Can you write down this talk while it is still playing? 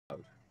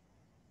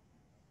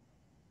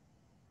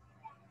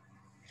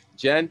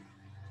Jen,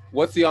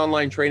 what's the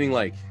online training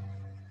like?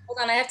 Hold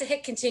on, I have to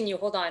hit continue.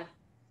 Hold on.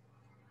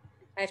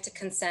 I have to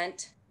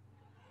consent.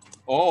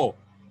 Oh,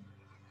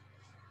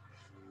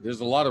 there's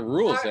a lot of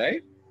rules,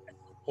 eh?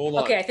 Hold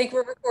on. Okay, I think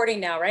we're recording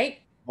now, right?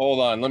 Hold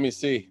on, let me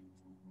see.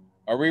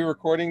 Are we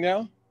recording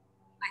now?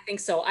 I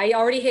think so. I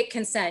already hit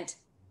consent.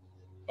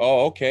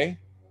 Oh, okay.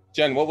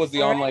 Jen, what was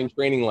the All right. online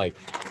training like?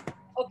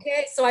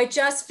 Okay, so I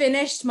just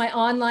finished my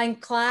online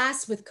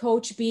class with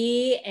Coach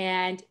B,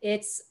 and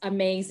it's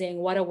amazing.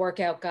 What a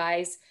workout,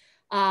 guys.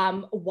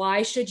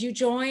 Why should you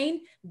join?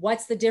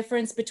 What's the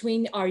difference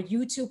between our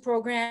YouTube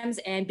programs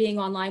and being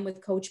online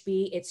with Coach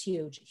B? It's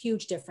huge,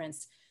 huge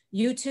difference.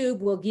 YouTube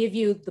will give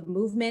you the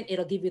movement,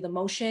 it'll give you the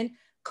motion.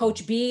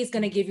 Coach B is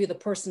going to give you the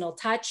personal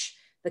touch,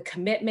 the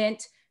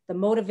commitment, the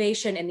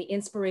motivation, and the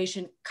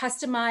inspiration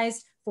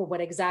customized for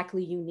what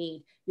exactly you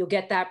need. You'll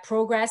get that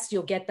progress,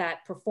 you'll get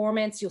that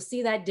performance, you'll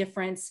see that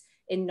difference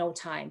in no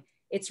time.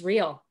 It's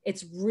real,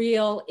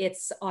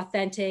 it's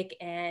authentic,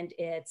 and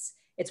it's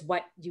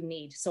what you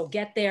need. So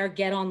get there,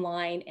 get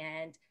online,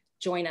 and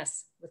join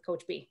us with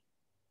Coach B.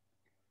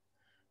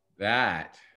 That